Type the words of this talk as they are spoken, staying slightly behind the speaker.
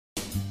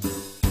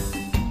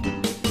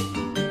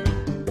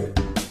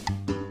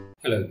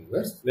Hello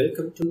viewers,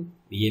 welcome to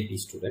BAP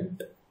student.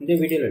 இந்த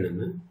வீடியோல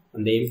நம்ம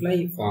அந்த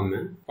எம்ப்ளாயி ஃபார்மை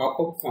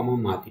பாப்அப் ஃபார்மா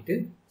மாத்திட்டு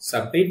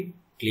சப்மிட்,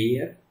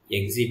 கிளியர்,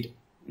 எக்ஸிட்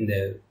இந்த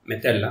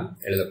மெத்தட்லாம்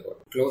எழுத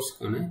போறோம்.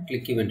 க்ளோஸ்க்கான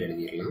கிளிக் ஈவென்ட்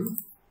எழுதிடலாம்.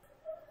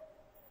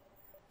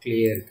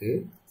 கிளியருக்கு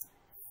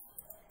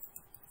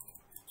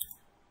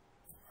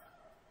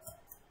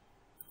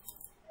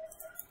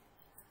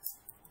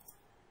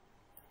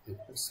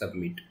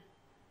சப்மிட்.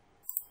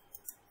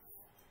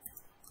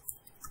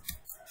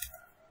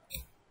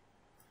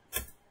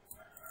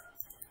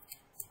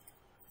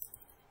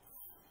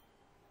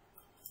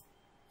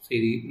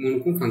 இது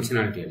மூணுக்கும்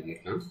ஃபங்க்ஷனாலிட்டி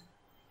எழுதிடலாம்.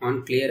 ஆன்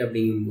கிளியர்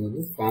அப்படிங்கும்போது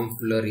ஃபார்ம்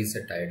ஃபுல்லாக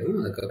ரீசெட் ஆகிடும்.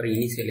 அதுக்கப்புறம்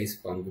இனிஷியலைஸ்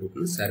ஃபார்ம்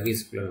குரூப்னு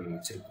சர்வீஸ்க்குள்ளே நம்ம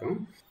வச்சுருக்கிறோம்.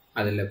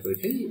 அதில்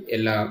போய்ட்டு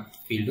எல்லா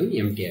ஃபீல்டும்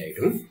எம்டி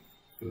ஆகிடும்.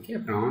 ஓகே,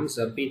 அப்புறம் ஆன்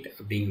சப்மிட்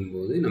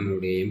அப்படிங்கும்போது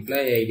நம்மளுடைய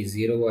எம்ப்ளாயி ஐடி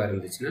 0வாக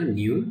இருந்துச்சுன்னா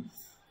new,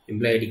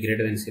 employee ID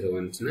greater than 0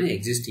 வந்துச்சுன்னா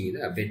எக்ஸிஸ்டிங்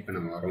இதை அப்டேட்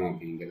பண்ண வரோம்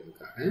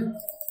அப்படிங்கிறதுக்காக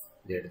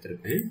இதை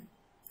எடுத்திருப்பேன்.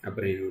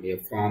 அப்புறம் என்னுடைய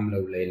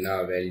ஃபார்மில் உள்ள எல்லா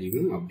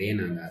வேல்யூவும் அப்படியே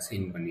நாங்கள்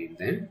அசைன்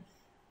பண்ணியிருந்தேன்.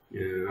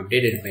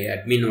 அப்டேட்டட் பை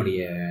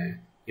அட்மினோடைய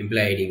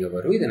எம்ப்ளாயி ஐடிங்க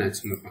வரும். இதை நான்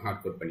சும்மா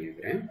ஹார்ட் கோட்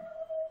பண்ணியிருக்கிறேன்.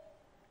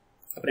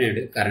 அப்புறம்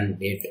என்னுடைய கரண்ட்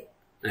டேட்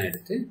நான்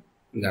எடுத்து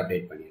இங்கே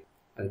அப்டேட் பண்ணிடுறேன்.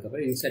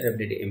 அதுக்கப்புறம் இன்சர்ட்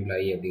அப்டேட்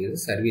எம்ப்ளாயி அப்படிங்கிறது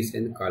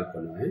சர்வீஸ்லேருந்து கால்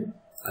பண்ணுவேன்.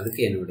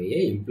 அதுக்கு என்னுடைய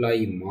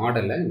எம்ப்ளாயி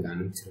மாடலை இங்கே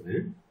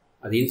அனுப்பிச்சிருவேன்.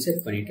 அது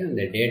இன்சர்ட் பண்ணிவிட்டு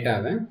அந்த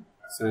டேட்டாவை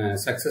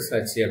சக்ஸஸ்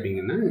ஆச்சு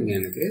அப்படிங்கன்னா இங்கே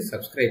எனக்கு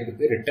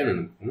சப்ஸ்கிரைபுக்கு ரிட்டர்ன்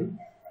அனுப்பும்.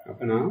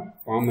 அப்போ நான்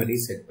ஃபார்மை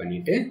ரீசெட்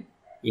பண்ணிவிட்டு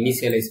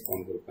இனிஷியலைஸ்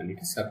ஃபார்ம் குரூப்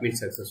பண்ணிவிட்டு சப்மிட்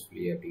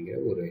சக்ஸஸ்ஃபுல்லி அப்படிங்கிற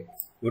ஒரு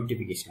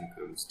நோட்டிஃபிகேஷன்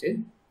காமிச்சிட்டு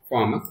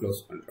ஃபார்மை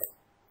க்ளோஸ் பண்ணுறோம்.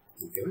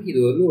 ஓகேவா, இது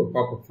ஒரு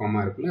பாப்அப்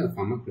ஃபார்மாக இருக்குல்ல, அந்த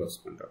ஃபார்மை க்ளோஸ்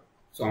பண்ணுறோம்.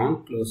 ஸோ ஆன்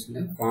க்ளோஸில்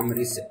ஃபார்மை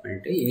ரீசெட்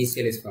பண்ணிவிட்டு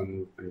இனிஷியலைஸ் ஃபார்ம்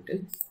குரூப் பண்ணிவிட்டு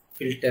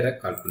ஃபில்டரை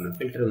கால் பண்ணணும்.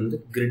 ஃபில்டர் வந்து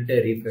கிரிட்டை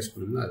ரீஃப்ரெஷ்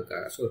பண்ணணும்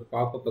அதுக்காக. ஸோ ஒரு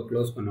பாப்பப்பை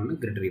க்ளோஸ் பண்ணோன்னா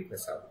கிரிட்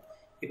ரீஃப்ரெஷ் ஆகும்.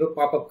 இப்போ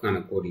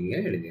பாப்அப்கான கோடிங்கை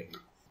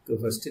எழுதிடலாம். இப்போ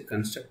ஃபஸ்ட்டு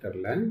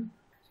கன்ஸ்ட்ரக்டரில்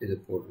இது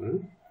போடுறோம்.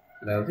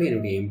 அதாவது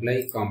என்னுடைய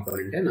எம்ப்ளாயி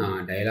காம்போனண்ட்டை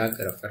நான்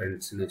டைலாக்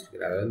ரெஃபரன்ஸ்னு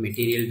வச்சுருக்கிறேன். அதாவது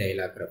மெட்டீரியல்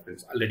டைலாக்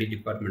ரெஃபரன்ஸ் ஆல்ரெடி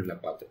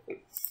டிபார்ட்மெண்ட்டில்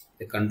பார்த்துருக்கோம்.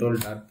 இது கண்ட்ரோல்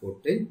டாட்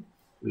போட்டு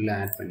உள்ளே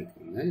ஆட்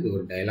பண்ணிக்கோங்க. இது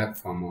ஒரு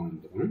டைலாக் ஃபார்மாக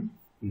வந்துடும்.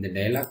 இந்த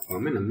டைலாக்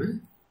ஃபார்மை நம்ம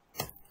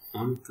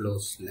on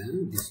க்ளோஸில்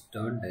this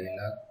dot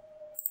dialogue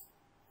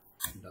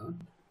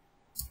dot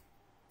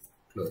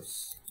close.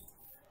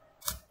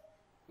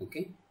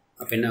 Okay,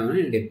 அப்போ என்ன ஆகும்னா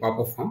என்னுடைய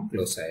பாப்அப் ஃபார்ம்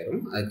க்ளோஸ்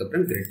ஆயிரும்.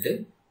 அதுக்கப்புறம் கிரிட்டு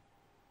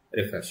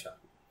ரிஃப்ரெஷ்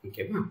ஆகும்.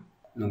 ஓகேவா,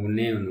 நான்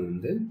ஒன்றே ஒன்று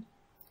வந்து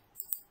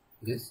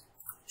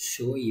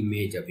ஷோ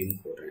இமேஜ் அப்படின்னு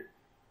போடுறேன்.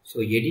 ஸோ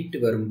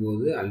எடிட்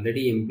வரும்போது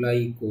ஆல்ரெடி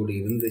எம்ப்ளாயி கோடு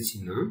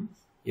இருந்துச்சுன்னா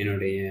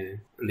என்னுடைய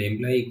அந்த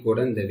எம்ப்ளாயி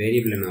கோடை இந்த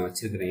வேரியபிளை நான்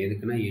வச்சுருக்கிறேன்.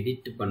 எதுக்குன்னா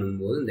எடிட்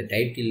பண்ணும்போது இந்த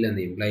டைட்டிலில்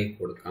அந்த எம்ப்ளாயி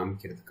கோடு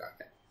காமிக்கிறதுக்காக.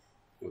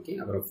 ஓகே,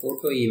 அப்புறம்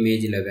ஃபோட்டோ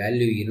இமேஜில்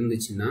வேல்யூ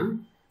இருந்துச்சுன்னா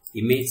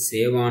இமேஜ்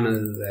சேவ்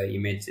ஆனது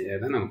இமேஜ்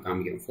தான் நம்ம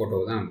காமிக்கிறோம்,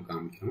 ஃபோட்டோவை தான் நம்ம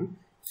காமிக்கிறோம்.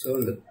 ஸோ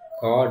இந்த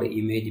கார்டு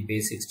இமேஜ்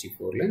பேஸ்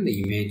 64ல் இந்த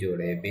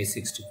இமேஜோட பேஸ்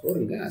 64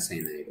 இங்கே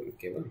அசைன் ஆகிடும்.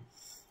 ஓகேவா,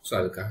 ஸோ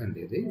அதுக்காக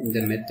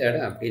இந்த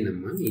மெத்தடை அப்படியே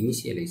நம்ம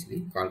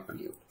இனிஷியலைஸ்லேயும் கால்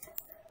பண்ணி விட்டுருக்கோம்.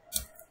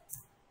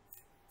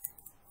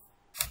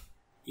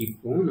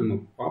 இப்போ நம்ம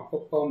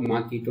பாப்பப்பாக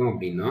மாற்றிட்டோம்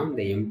அப்படின்னா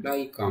இந்த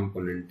எம்ப்ளாயி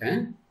காம்போனண்ட்டை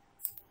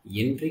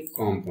என்ட்ரி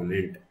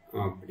காம்போனண்ட்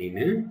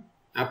அப்படின்னு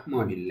ஆப்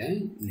மாடியில்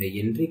இந்த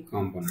என்ட்ரி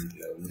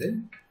காம்போனண்ட்டில் வந்து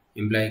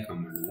எம்ப்ளாயி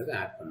காம்போனண்ட்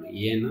ஆட் பண்ணணும்.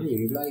 ஏன்னா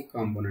எம்ப்ளாயி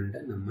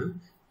காம்போனண்ட்டை நம்ம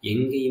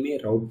எங்கேயுமே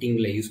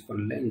ரவுட்டிங்கில் யூஸ்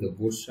பண்ணல, இங்கே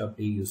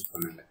பூட்ஸ்ட்ராப்லையும் யூஸ்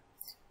பண்ணலை.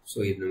 ஸோ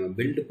இது நம்ம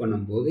பில்டு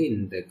பண்ணும்போது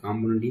இந்த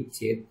காம்போனண்ட்டையும்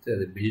சேர்த்து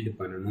அதை பில்டு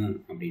பண்ணணும்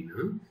அப்படின்னா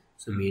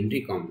நம்ம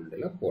என்ட்ரி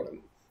காம்போனண்ட்டில்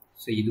போடணும்.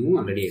 ஸோ இதுவும்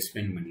ஆல்ரெடி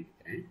எக்ஸ்பிளைன்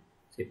பண்ணியிருக்கிறேன்.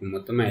 ஸோ இப்போ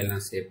மொத்தமாக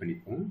எல்லாம் சேவ்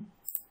பண்ணிப்போம்.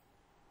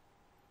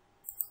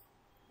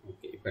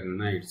 ஓகே, இப்போ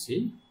என்ன ஆயிடுச்சு.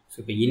 ஸோ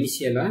இப்போ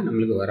இனிஷியலாக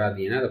நம்மளுக்கு வராது,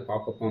 ஏன்னா அதை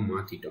பாப்பப்பாக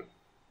மாற்றிட்டோம்.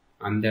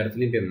 அந்த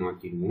இடத்துலையும் போய்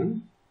மாற்றிடுவோம்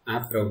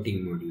ஆப்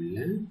ரவுட்டிங்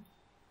மாடியூலில்.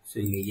 ஸோ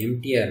இங்கே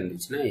எம்டியாக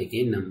இருந்துச்சுன்னா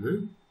எகெயின் நம்ம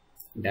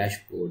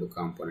டேஷ்போர்டு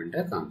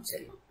காம்போனண்ட்டை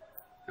காமிச்சிடலாம்.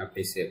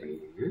 அப்படியே சேவ்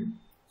பண்ணிக்கோங்க.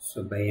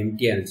 ஸோ பை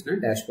எம்டியாக இருந்துச்சுன்னா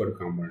டேஷ்போர்டு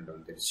காம்போனண்ட்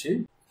வந்துடுச்சு.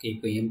 ஓகே,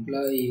 இப்போ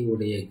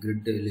எம்ப்ளாயியோடைய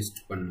கிரிட்டு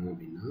லிஸ்ட் பண்ணோம்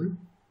அப்படின்னா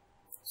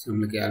ஸோ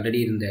நம்மளுக்கு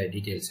ஆல்ரெடி இருந்த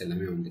டீட்டெயில்ஸ்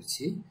எல்லாமே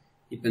வந்துடுச்சு.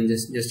 இப்போ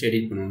ஜஸ்ட்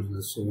எடிட்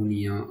பண்ணுவோம்.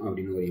 சோனியா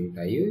அப்படின்னு ஒரு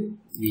எம்ப்ளாயி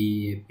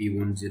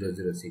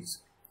VAP1006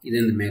 இது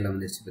இந்த மேலே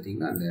வந்துடுச்சு.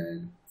 பார்த்தீங்களா, அந்த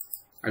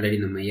ஆல்ரெடி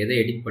நம்ம எதை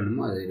எடிட்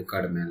பண்ணுமோ அது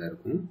ரெக்கார்டு மேலே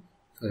இருக்கும்.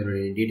 ஸோ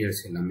அதோடைய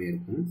டீட்டெயில்ஸ் எல்லாமே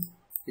இருக்கும்.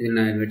 இதில்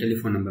நான்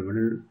டெலிஃபோன் நம்பர்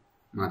மட்டும்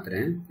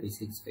மாற்றுறேன்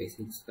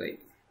 56565.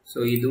 ஸோ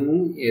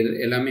இதுவும்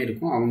எல்லாமே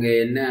இருக்கும். அவங்க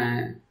என்ன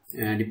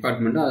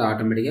டிபார்ட்மெண்ட்டோ அது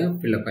ஆட்டோமேட்டிக்காக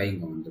ஃபில்லப் ஆகி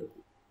இங்கே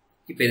வந்துருக்கும்.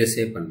 இப்போ இதை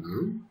சேவ்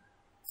பண்ணலாம்.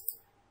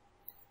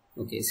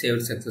 ஓகே,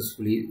 சேவ்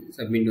சக்ஸஸ்ஃபுல்லி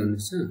சப்மிட்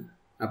வந்துருச்சா.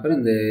 அப்புறம்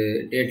இந்த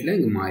டேட்டில்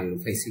இங்கே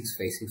மாறிடும்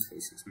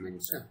 565656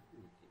 மாறிடுச்சா.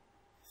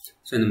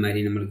 ஸோ இந்த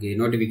மாதிரி நம்மளுக்கு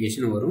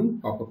நோட்டிஃபிகேஷன் வரும்,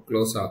 பாப்அப்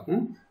க்ளோஸ்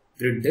ஆகும்,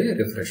 கிரிட்டு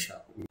ரிஃப்ரெஷ்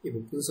ஆகும்.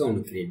 இப்போ புதுசாக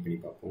ஒன்று க்ரியேட் பண்ணி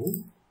பார்ப்போம்.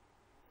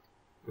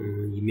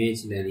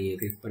 இமேஜில் நீங்கள்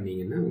கிளிக்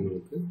பண்ணிங்கன்னா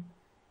உங்களுக்கு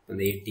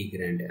அந்த 80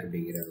 கிராண்ட்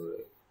அப்படிங்கிற ஒரு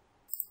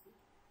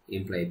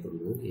எம்ப்ளாயி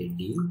போடணும்.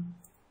 80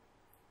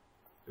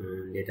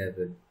 டேட்டா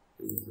பர்த்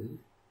இது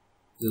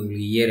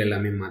உங்களுக்கு இயர்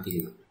எல்லாமே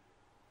மாற்றிக்கலாம்.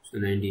 So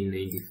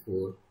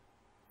 1994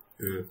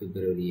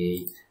 February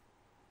 8.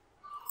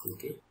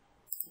 Okay,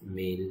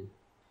 mail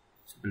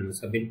so இப்போ நம்ம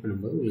சப்மிட்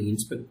பண்ணும்போது உங்களுக்கு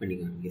இன்ஸ்பெக்ட் பண்ணி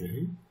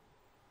காமிக்கிறேன்.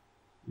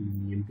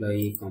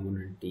 Employee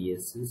component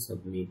DS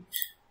submit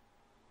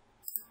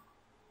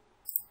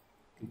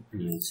click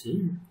பண்ணியாச்சு.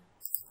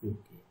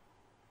 ஓகே,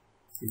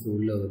 இப்போ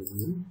உள்ளே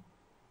வருது.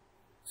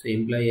 ஸோ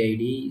எம்ப்ளாயி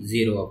ஐடி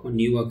 0, அப்போ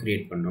நியூவாக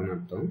க்ரியேட் பண்ணுறோன்னு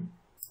அர்த்தம்.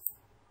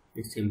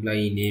 நெக்ஸ்ட்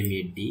எம்ப்ளாயி நேம்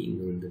 8D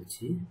இங்கே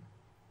வந்துருச்சு.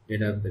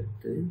 டேட் ஆஃப்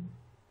பர்த்து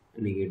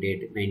இன்றைக்கி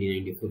டேட்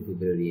 1994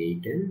 February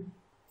 8.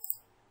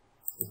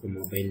 இப்போ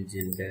மொபைல்,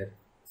 ஜெண்டர்,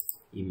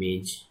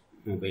 இமேஜ்,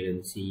 மொபைல்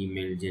வந்துச்சு,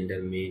 email,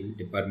 gender mail,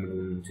 department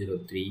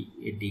 103,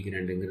 8D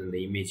கிராண்டுங்கிற இந்த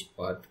இமேஜ்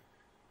பாத்,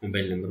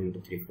 மொபைல் நம்பர்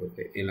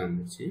 1234 எல்லாம்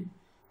வந்துச்சு.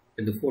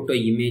 இந்த ஃபோட்டோ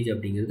இமேஜ்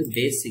அப்படிங்கிறது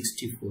பேஸ்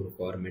 64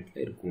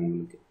 ஃபார்மேட்டில் இருக்கும்.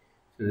 உங்களுக்கு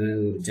ஒரு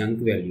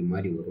ஜங்க் வேல்யூ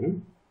மாதிரி வரும்.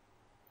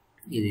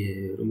 இது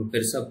ரொம்ப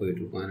பெருசாக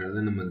போயிட்டுருக்கும். அதனால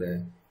தான் நம்ம அந்த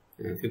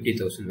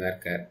 50,000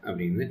 வேர்கேர்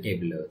அப்படிங்கிற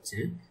டேபிளில்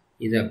வச்சேன்.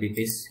 இது அப்படி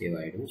போய் சேவ்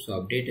ஆகிடும். ஸோ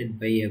அப்டேட்டட்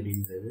பை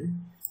அப்படின்றது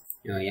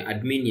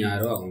அட்மின்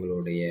யாரோ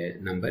அவங்களுடைய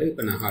நம்பர்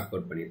இப்போ நான் ஹார்ட்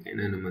கோட் பண்ணியிருக்கேன்.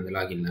 ஏன்னா நம்ம அந்த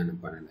லாகின்லாம்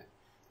நான் பண்ணலை.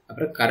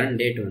 அப்புறம் கரண்ட்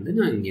டேட் வந்து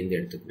நான் இங்கேருந்து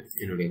எடுத்துக்குவேன்.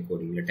 என்னுடைய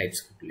கோடிங்கில் டைப்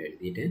ஸ்கிரிப்டில்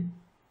எழுதிட்டு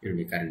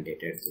என்னுடைய கரண்ட்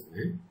டேட்டை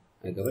எடுத்துக்குவேன்.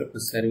 அதுக்கப்புறம்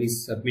இப்போ சர்வீஸ்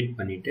சப்மிட்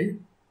பண்ணிவிட்டு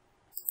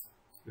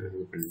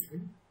இது பண்ணிவிட்டு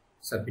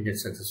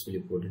சப்மிட்டட்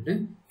சக்ஸஸ்ஃபுல்லி போட்டுட்டு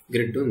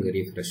கிரிட்டும் இங்கே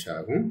ரீஃப்ரெஷ்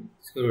ஆகும்.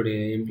 ஸோ என்னுடைய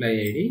எம்ப்ளாயி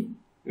ஐடி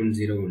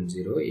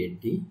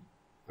 10108D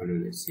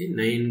வந்துருச்சு.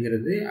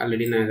 9ங்கிறது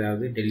ஆல்ரெடி நான்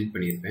ஏதாவது டெலிட்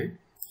பண்ணியிருப்பேன்.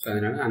 ஸோ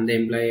அதனால் அந்த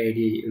எம்ப்ளாயி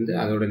ஐடி வந்து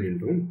அதோட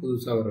நின்றும்.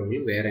 புதுசாக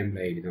வரவங்களுக்கு வேறு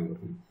எம்ப்ளாயி ஐடி தான்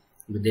வரும்.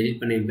 இப்போ டெலிட்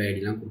பண்ண எம்ப்ளாயி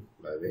ஐடிலாம்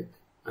கொடுக்கக்கூடாது.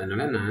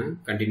 அதனால் நான்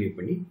கண்டினியூ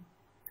பண்ணி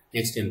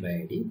நெக்ஸ்ட் எம்ப்ளாயி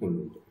ஐடி கொண்டு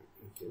வந்துடுவேன்.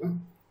 ஓகேவா?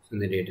 ஸோ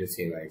இந்த டேட்டா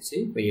சேவ் ஆகிடுச்சு.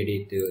 இப்போ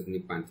எடிட்டு வந்து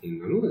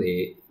பார்த்தீங்கன்னாலும் அதே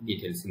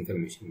டீட்டெயில்ஸ்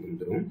இன்ஃபர்மேஷன்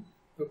வந்துடும்.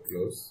 இப்போ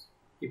க்ளோஸ்.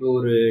 இப்போ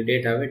ஒரு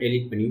டேட்டாவை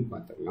டெலிட் பண்ணி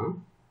பார்த்துடலாம்.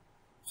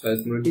 ஸோ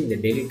அதுக்கு முன்னாடி இந்த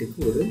டெலிட்டுக்கு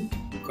ஒரு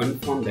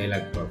கன்ஃபார்ம்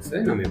டயலாக் பாக்ஸை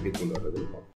நம்ம எப்படி கொண்டு வர்றதுன்னு பார்ப்போம்.